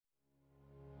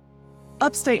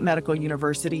Upstate Medical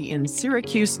University in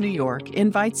Syracuse, New York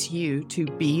invites you to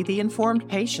be the informed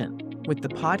patient with the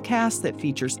podcast that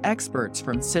features experts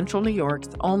from Central New York's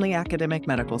only academic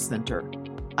medical center.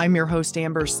 I'm your host,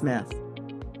 Amber Smith.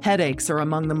 Headaches are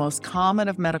among the most common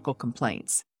of medical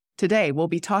complaints. Today, we'll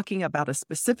be talking about a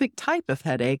specific type of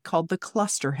headache called the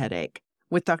cluster headache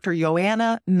with Dr.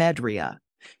 Joanna Medria.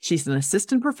 She's an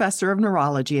assistant professor of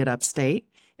neurology at Upstate,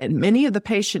 and many of the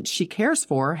patients she cares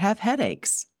for have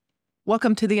headaches.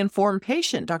 Welcome to the Informed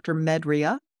Patient, Dr.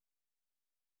 Medria.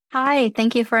 Hi,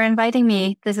 thank you for inviting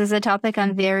me. This is a topic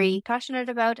I'm very passionate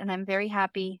about, and I'm very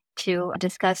happy to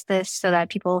discuss this so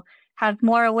that people have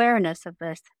more awareness of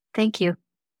this. Thank you.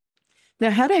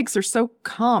 Now, headaches are so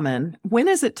common. When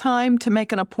is it time to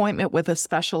make an appointment with a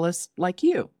specialist like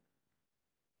you?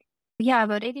 Yeah,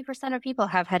 about 80% of people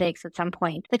have headaches at some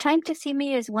point. The time to see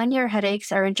me is when your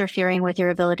headaches are interfering with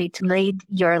your ability to lead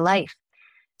your life.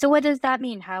 So what does that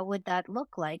mean? How would that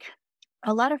look like?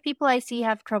 A lot of people I see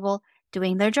have trouble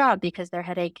doing their job because their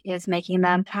headache is making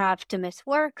them have to miss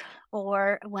work,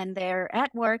 or when they're at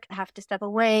work, have to step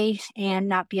away and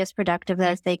not be as productive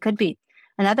as they could be.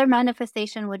 Another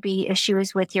manifestation would be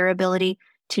issues with your ability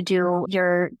to do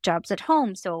your jobs at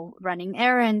home. So running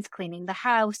errands, cleaning the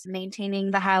house, maintaining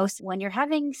the house. When you're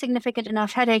having significant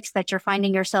enough headaches that you're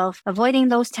finding yourself avoiding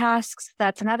those tasks,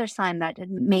 that's another sign that it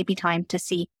may be time to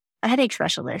see a headache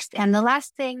specialist. And the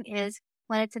last thing is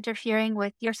when it's interfering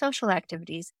with your social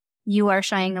activities. You are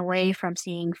shying away from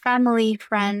seeing family,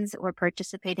 friends, or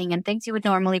participating in things you would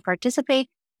normally participate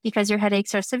because your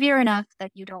headaches are severe enough that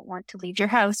you don't want to leave your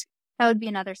house. That would be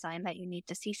another sign that you need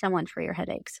to see someone for your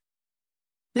headaches.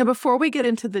 Now, before we get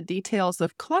into the details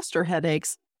of cluster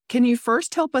headaches, can you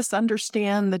first help us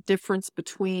understand the difference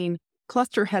between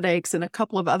cluster headaches and a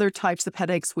couple of other types of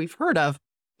headaches we've heard of,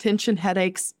 tension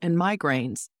headaches and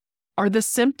migraines? Are the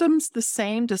symptoms the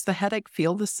same? Does the headache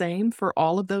feel the same for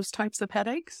all of those types of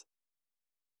headaches?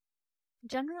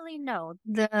 Generally, no.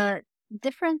 The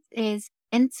difference is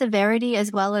in severity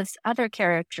as well as other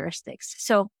characteristics.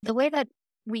 So the way that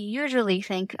we usually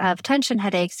think of tension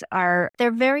headaches they're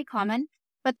very common,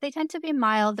 but they tend to be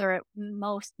mild or at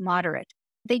most moderate.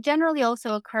 They generally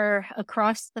also occur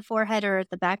across the forehead or at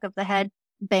the back of the head,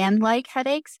 band-like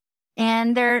headaches.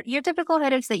 And they're your typical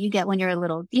headaches that you get when you're a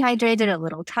little dehydrated, a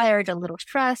little tired, a little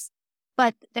stressed,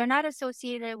 but they're not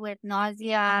associated with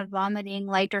nausea, vomiting,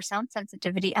 light, or sound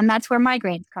sensitivity. And that's where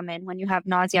migraines come in when you have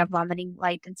nausea, vomiting,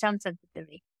 light, and sound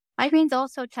sensitivity. Migraines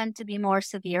also tend to be more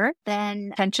severe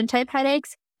than tension-type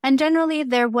headaches, and generally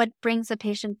they're what brings a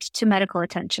patient to medical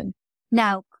attention.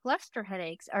 Now, cluster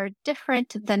headaches are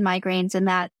different than migraines in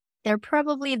that they're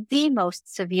probably the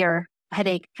most severe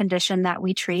headache condition that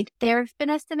we treat. They've been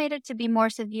estimated to be more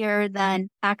severe than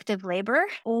active labor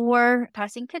or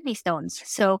passing kidney stones.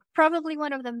 So probably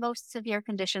one of the most severe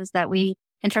conditions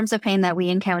in terms of pain that we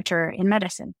encounter in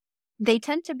medicine. They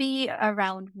tend to be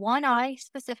around one eye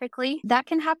specifically. That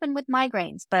can happen with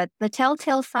migraines, but the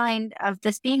telltale sign of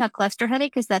this being a cluster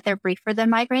headache is that they're briefer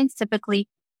than migraines, typically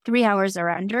 3 hours or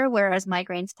under, whereas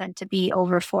migraines tend to be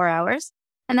over 4 hours.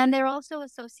 And then they're also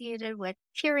associated with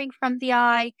tearing from the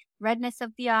eye, redness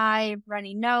of the eye,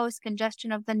 runny nose,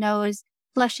 congestion of the nose,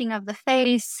 flushing of the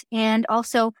face, and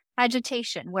also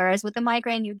agitation. Whereas with a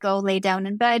migraine, you'd go lay down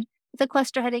in bed. With a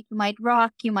cluster headache, you might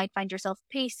rock, you might find yourself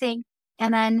pacing.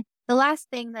 And then the last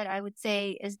thing that I would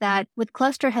say is that with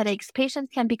cluster headaches,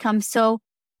 patients can become so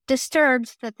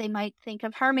disturbed that they might think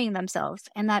of harming themselves.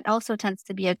 And that also tends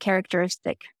to be a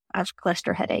characteristic of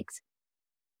cluster headaches.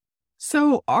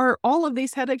 So are all of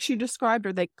these headaches you described,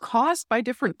 are they caused by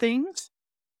different things?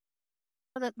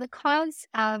 The cause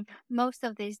of most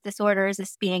of these disorders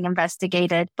is being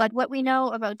investigated. But what we know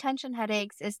about tension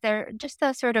headaches is they're just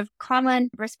a sort of common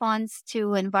response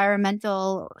to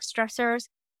environmental stressors.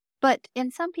 But in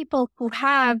some people who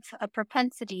have a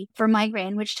propensity for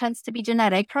migraine, which tends to be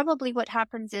genetic, probably what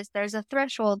happens is there's a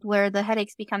threshold where the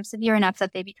headaches become severe enough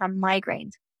that they become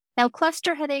migraines. Now,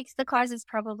 cluster headaches, the cause is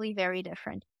probably very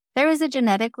different. There is a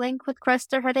genetic link with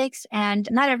cluster headaches, and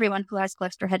not everyone who has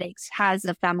cluster headaches has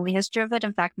a family history of it.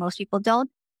 In fact, most people don't,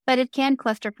 but it can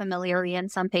cluster familiarly in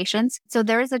some patients. So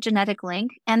there is a genetic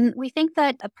link. And we think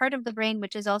that a part of the brain,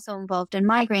 which is also involved in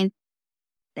migraine,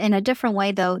 in a different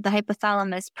way, though, the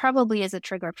hypothalamus probably is a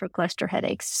trigger for cluster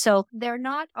headaches. So they're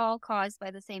not all caused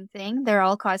by the same thing. They're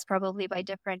all caused probably by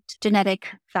different genetic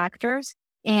factors.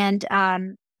 And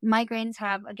migraines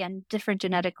have, again, different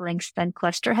genetic links than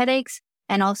cluster headaches,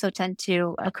 and also tend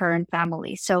to occur in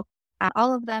families. So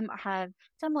all of them have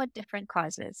somewhat different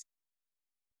causes.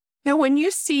 Now, when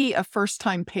you see a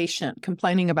first-time patient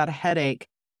complaining about a headache,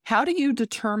 how do you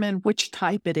determine which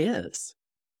type it is?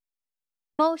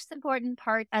 most important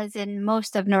part, as in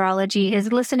most of neurology,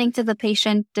 is listening to the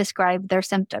patient describe their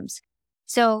symptoms.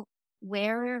 So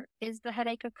where is the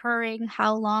headache occurring?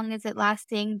 How long is it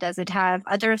lasting? Does it have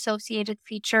other associated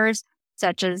features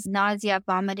such as nausea,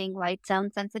 vomiting, light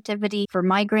sound sensitivity? For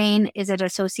migraine, is it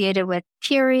associated with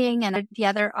tearing and the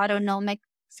other autonomic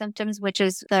symptoms, which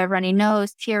is the runny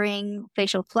nose, tearing,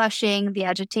 facial flushing, the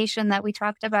agitation that we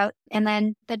talked about? And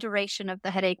then the duration of the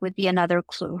headache would be another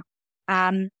clue.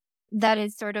 That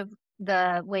is sort of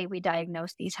the way we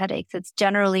diagnose these headaches. It's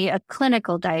generally a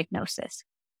clinical diagnosis.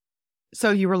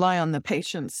 So you rely on the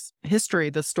patient's history,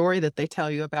 the story that they tell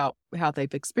you about how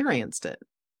they've experienced it.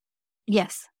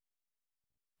 Yes.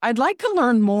 I'd like to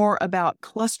learn more about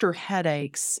cluster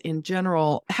headaches in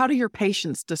general. How do your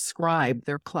patients describe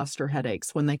their cluster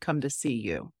headaches when they come to see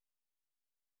you?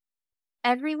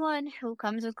 Everyone who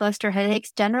comes with cluster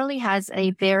headaches generally has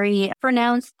a very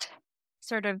pronounced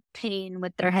sort of pain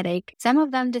with their headache. Some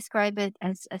of them describe it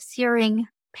as a searing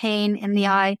pain in the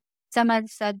eye. Some have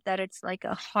said that it's like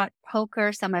a hot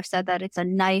poker. Some have said that it's a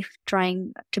knife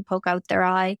trying to poke out their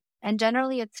eye. And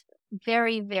generally, it's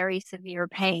very, very severe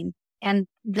pain. And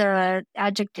the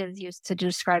adjectives used to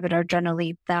describe it are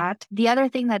generally that. The other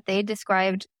thing that they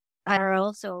described are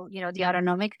also, the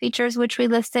autonomic features, which we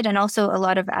listed, and also a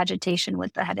lot of agitation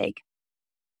with the headache.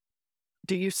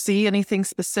 Do you see anything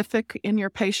specific in your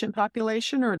patient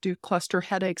population, or do cluster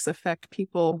headaches affect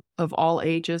people of all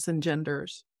ages and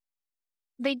genders?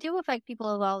 They do affect people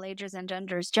of all ages and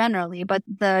genders generally, but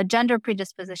the gender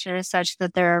predisposition is such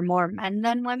that there are more men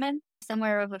than women,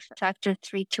 somewhere of a factor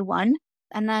 3 to 1.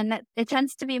 And then it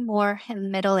tends to be more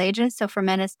in middle ages. So for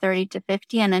men, it's 30 to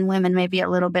 50, and in women, maybe a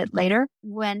little bit later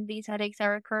when these headaches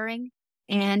are occurring.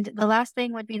 And the last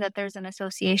thing would be that there's an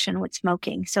association with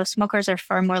smoking. So smokers are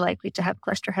far more likely to have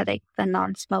cluster headache than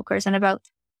non-smokers. And about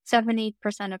 70%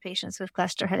 of patients with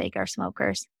cluster headache are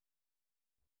smokers.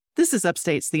 This is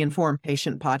Upstate's The Informed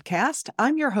Patient Podcast.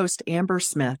 I'm your host, Amber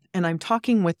Smith, and I'm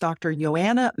talking with Dr.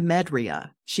 Ioana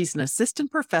Medria. She's an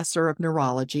assistant professor of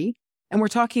neurology, and we're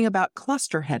talking about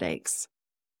cluster headaches.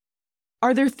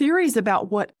 Are there theories about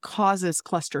what causes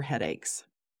cluster headaches?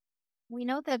 We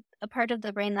know that a part of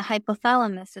the brain, the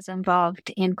hypothalamus, is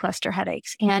involved in cluster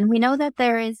headaches. And we know that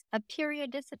there is a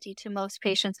periodicity to most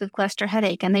patients with cluster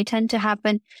headache, and they tend to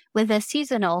happen with a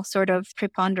seasonal sort of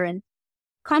preponderance.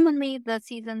 Commonly, the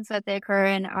seasons that they occur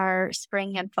in are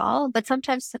spring and fall, but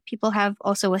sometimes people have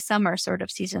also a summer sort of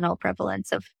seasonal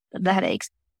prevalence of the headaches.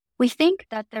 We think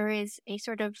that there is a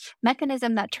sort of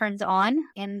mechanism that turns on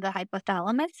in the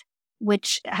hypothalamus,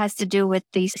 which has to do with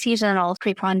the seasonal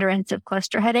preponderance of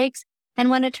cluster headaches. And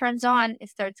when it turns on, it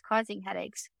starts causing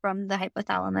headaches from the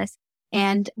hypothalamus.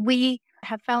 And we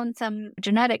have found some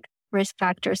genetic risk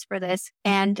factors for this,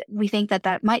 and we think that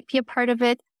that might be a part of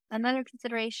it. Another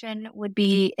consideration would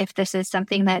be if this is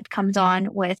something that comes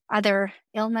on with other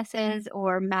illnesses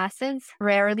or masses,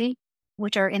 rarely,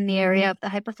 which are in the area of the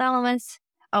hypothalamus,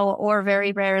 or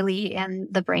very rarely in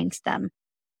the brainstem.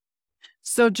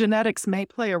 So genetics may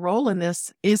play a role in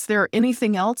this. Is there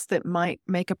anything else that might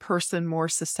make a person more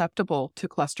susceptible to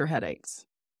cluster headaches?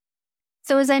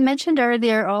 So as I mentioned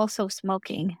earlier, also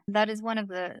smoking. That is one of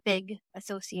the big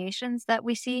associations that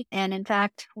we see. And in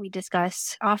fact, we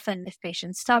discuss often if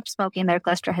patients stop smoking, their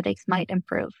cluster headaches might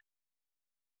improve.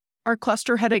 Are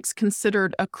cluster headaches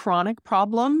considered a chronic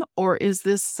problem, or is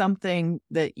this something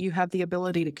that you have the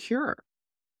ability to cure?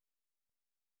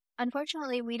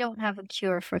 Unfortunately, we don't have a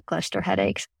cure for cluster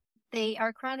headaches. They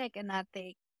are chronic in that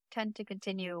they tend to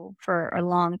continue for a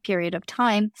long period of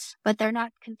time, but they're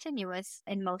not continuous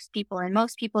in most people. In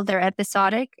most people, they're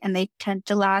episodic and they tend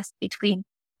to last between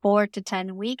 4 to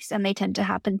 10 weeks, and they tend to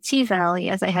happen seasonally,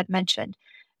 as I had mentioned.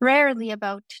 Rarely,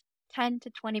 about 10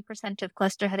 to 20% of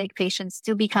cluster headache patients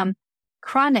do become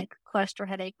chronic cluster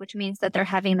headache, which means that they're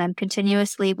having them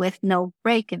continuously with no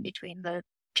break in between the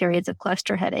periods of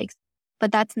cluster headaches.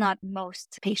 But that's not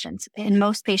most patients. In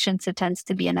most patients, it tends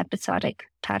to be an episodic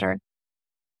pattern.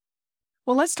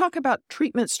 Well, let's talk about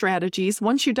treatment strategies.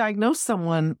 Once you diagnose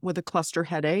someone with a cluster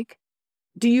headache,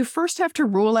 do you first have to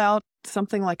rule out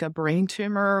something like a brain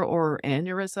tumor or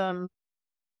aneurysm?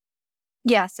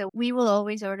 Yeah, so we will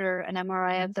always order an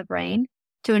MRI of the brain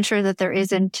to ensure that there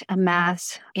isn't a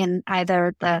mass in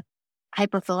either the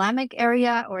hypothalamic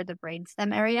area or the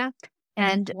brainstem area.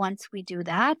 And once we do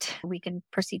that, we can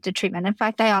proceed to treatment. In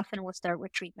fact, I often will start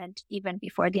with treatment even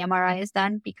before the MRI is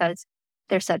done because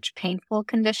they're such painful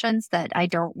conditions that I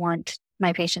don't want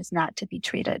my patients not to be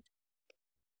treated.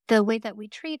 The way that we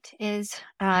treat is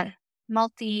a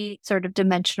multi sort of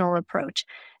dimensional approach.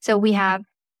 So we have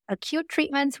acute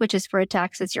treatments, which is for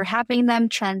attacks as you're having them,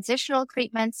 transitional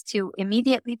treatments to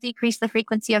immediately decrease the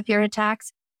frequency of your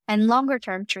attacks, and longer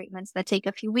term treatments that take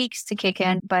a few weeks to kick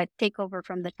in, but take over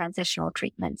from the transitional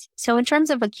treatments. So in terms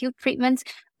of acute treatments,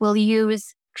 we'll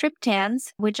use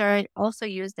triptans, which are also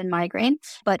used in migraine,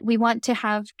 but we want to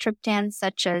have triptans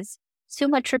such as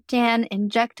sumatriptan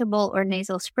injectable or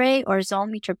nasal spray or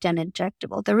zolmitriptan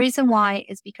injectable. The reason why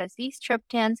is because these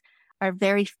triptans are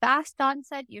very fast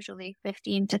onset, usually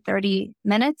 15 to 30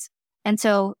 minutes. And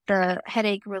so the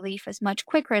headache relief is much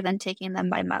quicker than taking them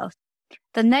by mouth.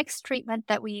 The next treatment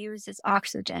that we use is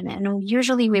oxygen, and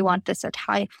usually we want this at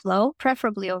high flow,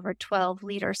 preferably over 12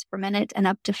 liters per minute and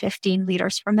up to 15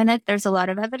 liters per minute. There's a lot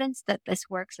of evidence that this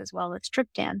works as well as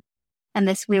triptan, and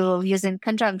this we will use in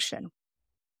conjunction.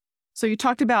 So you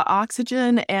talked about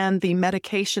oxygen and the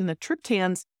medication, the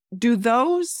triptans. Do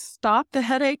those stop the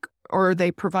headache, or are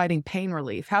they providing pain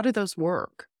relief? How do those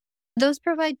work? Those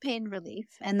provide pain relief,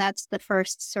 and that's the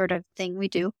first sort of thing we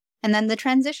do. And then the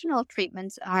transitional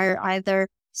treatments are either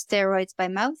steroids by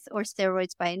mouth or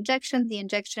steroids by injection. The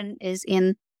injection is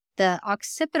in the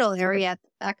occipital area at the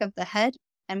back of the head,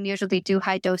 and we usually do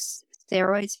high dose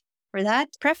steroids for that,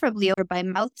 preferably over by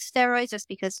mouth steroids, just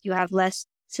because you have less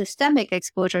systemic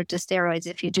exposure to steroids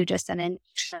if you do just an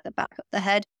injection at the back of the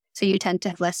head. So you tend to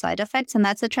have less side effects, and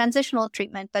that's a transitional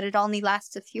treatment, but it only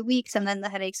lasts a few weeks and then the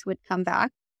headaches would come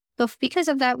back. So because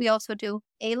of that, we also do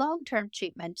a long-term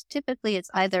treatment. Typically,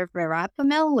 it's either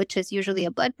verapamil, which is usually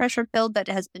a blood pressure pill that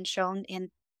has been shown in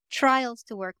trials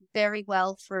to work very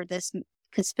well for this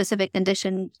specific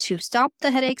condition to stop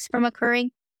the headaches from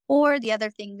occurring. Or the other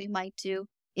thing we might do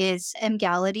is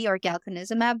Emgality or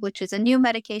galcanezumab, which is a new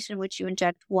medication which you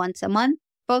inject once a month.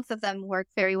 Both of them work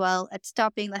very well at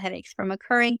stopping the headaches from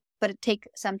occurring, but it takes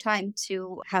some time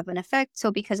to have an effect. So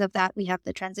because of that, we have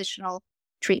the transitional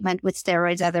treatment with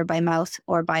steroids either by mouth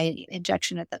or by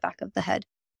injection at the back of the head.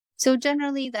 So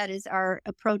generally, that is our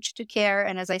approach to care.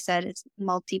 And as I said, it's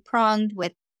multi-pronged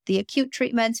with the acute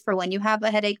treatments for when you have a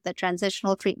headache, the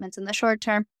transitional treatments in the short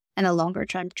term, and a longer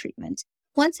term treatment.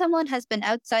 Once someone has been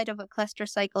outside of a cluster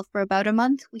cycle for about a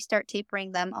month, we start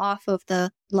tapering them off of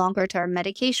the longer term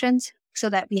medications so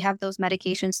that we have those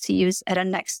medications to use at a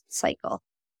next cycle.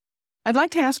 I'd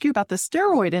like to ask you about the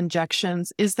steroid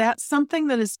injections. Is that something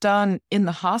that is done in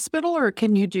the hospital, or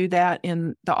can you do that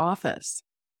in the office?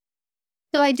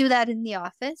 So I do that in the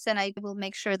office, and I will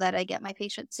make sure that I get my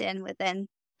patients in within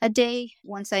a day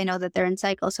once I know that they're in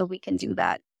cycle, so we can do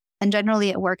that. And generally,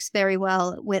 it works very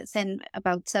well. Within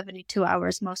about 72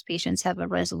 hours, most patients have a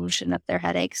resolution of their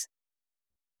headaches.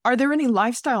 Are there any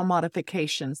lifestyle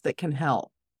modifications that can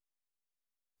help?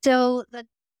 So the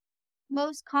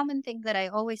most common thing that I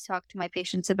always talk to my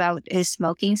patients about is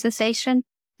smoking cessation.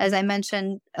 As I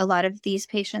mentioned, a lot of these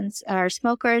patients are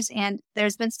smokers, and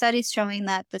there's been studies showing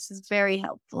that this is very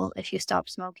helpful if you stop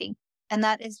smoking. And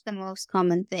that is the most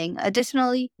common thing.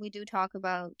 Additionally, we do talk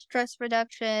about stress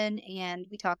reduction and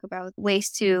we talk about ways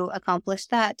to accomplish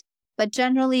that. But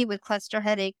generally, with cluster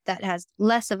headache, that has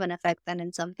less of an effect than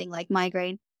in something like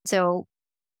migraine. So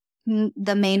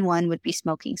the main one would be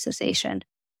smoking cessation.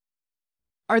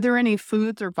 Are there any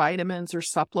foods or vitamins or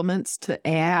supplements to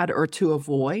add or to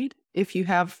avoid if you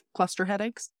have cluster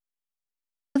headaches?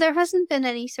 There hasn't been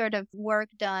any sort of work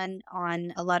done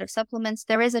on a lot of supplements.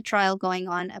 There is a trial going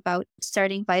on about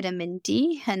starting vitamin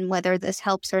D and whether this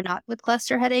helps or not with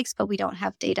cluster headaches, but we don't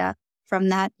have data from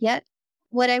that yet.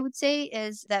 What I would say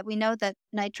is that we know that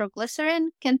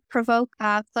nitroglycerin can provoke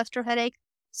a cluster headache.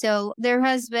 So there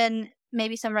has been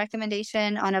maybe some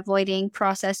recommendation on avoiding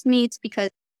processed meats because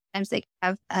sometimes they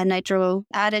have a nitro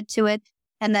added to it.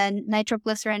 And then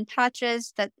nitroglycerin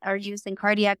patches that are used in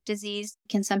cardiac disease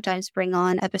can sometimes bring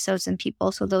on episodes in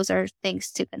people. So those are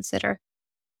things to consider.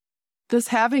 Does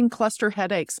having cluster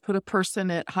headaches put a person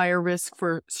at higher risk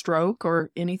for stroke or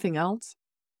anything else?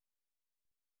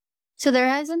 So there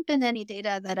hasn't been any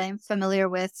data that I'm familiar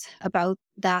with about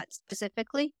that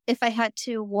specifically. If I had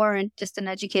to warrant just an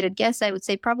educated guess, I would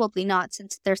say probably not,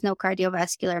 since there's no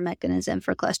cardiovascular mechanism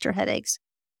for cluster headaches.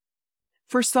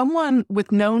 For someone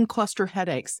with known cluster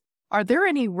headaches, are there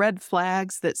any red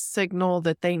flags that signal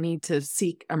that they need to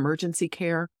seek emergency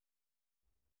care?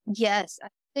 Yes. I'd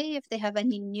say if they have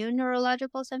any new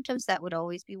neurological symptoms, that would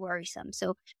always be worrisome.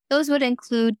 So those would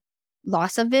include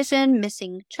loss of vision,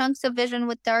 missing chunks of vision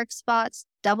with dark spots,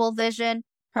 double vision,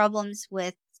 problems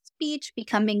with speech,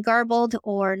 becoming garbled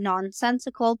or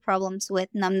nonsensical, problems with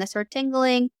numbness or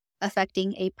tingling,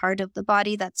 affecting a part of the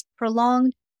body that's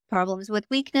prolonged, problems with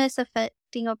weakness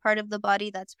affecting a part of the body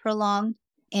that's prolonged,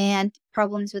 and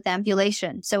problems with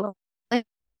ambulation. So any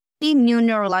new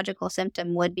neurological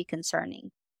symptom would be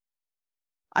concerning.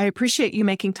 I appreciate you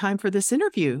making time for this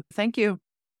interview. Thank you.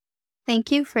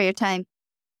 Thank you for your time.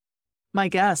 My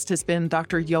guest has been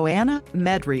Dr. Joanna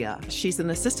Medria. She's an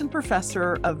assistant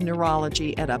professor of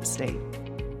neurology at Upstate.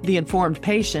 The Informed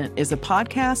Patient is a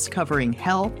podcast covering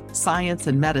health, science,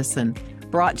 and medicine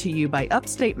brought to you by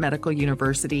Upstate Medical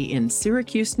University in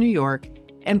Syracuse, New York,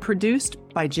 and produced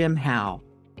by Jim Howe.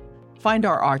 Find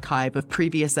our archive of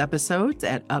previous episodes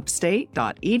at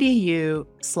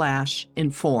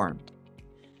upstate.edu/informed.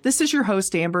 This is your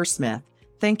host, Amber Smith,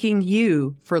 thanking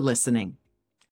you for listening.